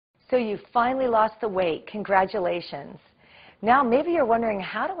So you finally lost the weight. Congratulations. Now maybe you're wondering,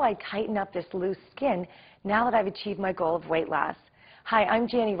 how do I tighten up this loose skin now that I've achieved my goal of weight loss? Hi, I'm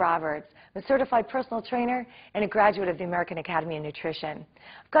Janie Roberts. I'm a certified personal trainer and a graduate of the American Academy of Nutrition.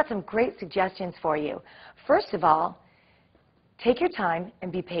 I've got some great suggestions for you. First of all, take your time and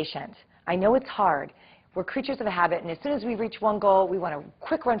be patient. I know it's hard. We're creatures of habit, and as soon as we reach one goal, we want to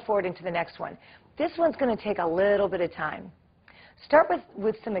quick run forward into the next one. This one's going to take a little bit of time. Start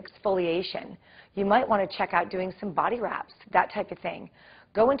with some exfoliation. You might want to check out doing some body wraps, that type of thing.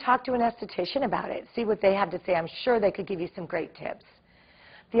 Go and talk to an esthetician about it. See what they have to say. I'm sure they could give you some great tips.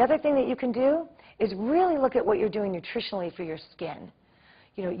 The other thing that you can do is really look at what you're doing nutritionally for your skin.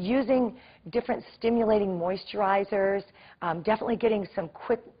 You know, using different stimulating moisturizers, definitely getting some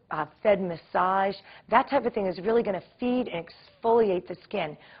quick fed massage, that type of thing is really going to feed and exfoliate the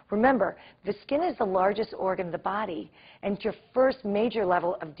skin. Remember, the skin is the largest organ of the body, and it's your first major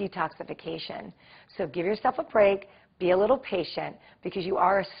level of detoxification. So give yourself a break, be a little patient, because you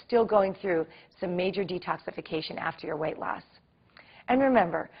are still going through some major detoxification after your weight loss. And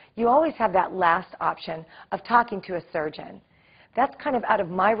remember, you always have that last option of talking to a surgeon. That's kind of out of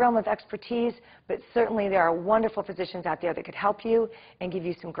my realm of expertise, but certainly there are wonderful physicians out there that could help you and give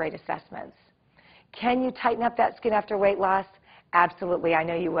you some great assessments. Can you tighten up that skin after weight loss? Absolutely, I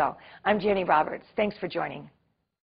know you will. I'm Janie Roberts. Thanks for joining.